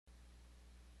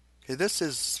Okay, this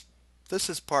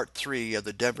is part 3 of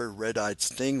the Denver red-eyed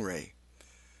stingray.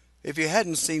 If you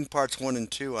hadn't seen parts 1 and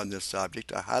 2 on this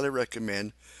subject, I highly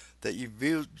recommend that you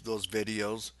view those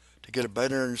videos to get a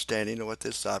better understanding of what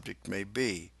this object may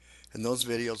be. And those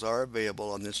videos are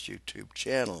available on this YouTube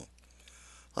channel.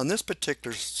 On this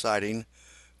particular sighting,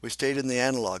 we stayed in the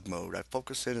analog mode. I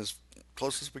focused in as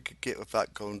close as we could get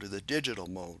without going to the digital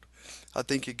mode. I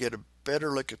think you get a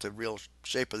better look at the real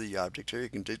shape of the object. Here you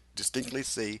can distinctly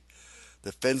see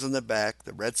the fins in the back,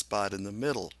 the red spot in the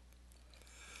middle.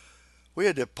 We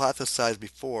had hypothesized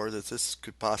before that this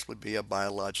could possibly be a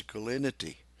biological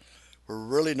entity. We're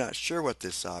really not sure what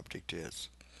this object is.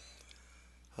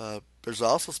 There's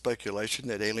also speculation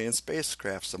that alien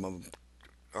spacecraft, some of them,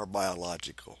 are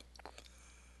biological.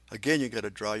 Again, you got to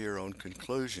draw your own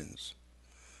conclusions.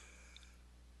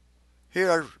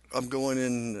 Here I'm going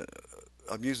in,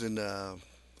 I'm using a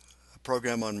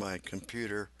program on my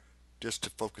computer just to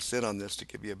focus in on this to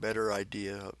give you a better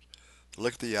idea of the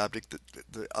look at the object.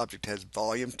 The object has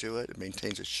volume to it. It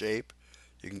maintains its shape.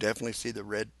 You can definitely see the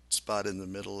red spot in the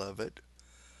middle of it.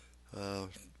 Uh,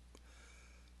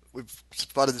 we've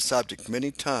spotted this object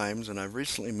many times, and I've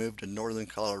recently moved to northern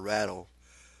Colorado,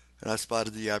 and I've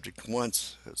spotted the object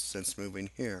once since moving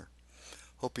here.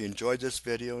 Hope you enjoyed this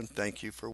video, and thank you for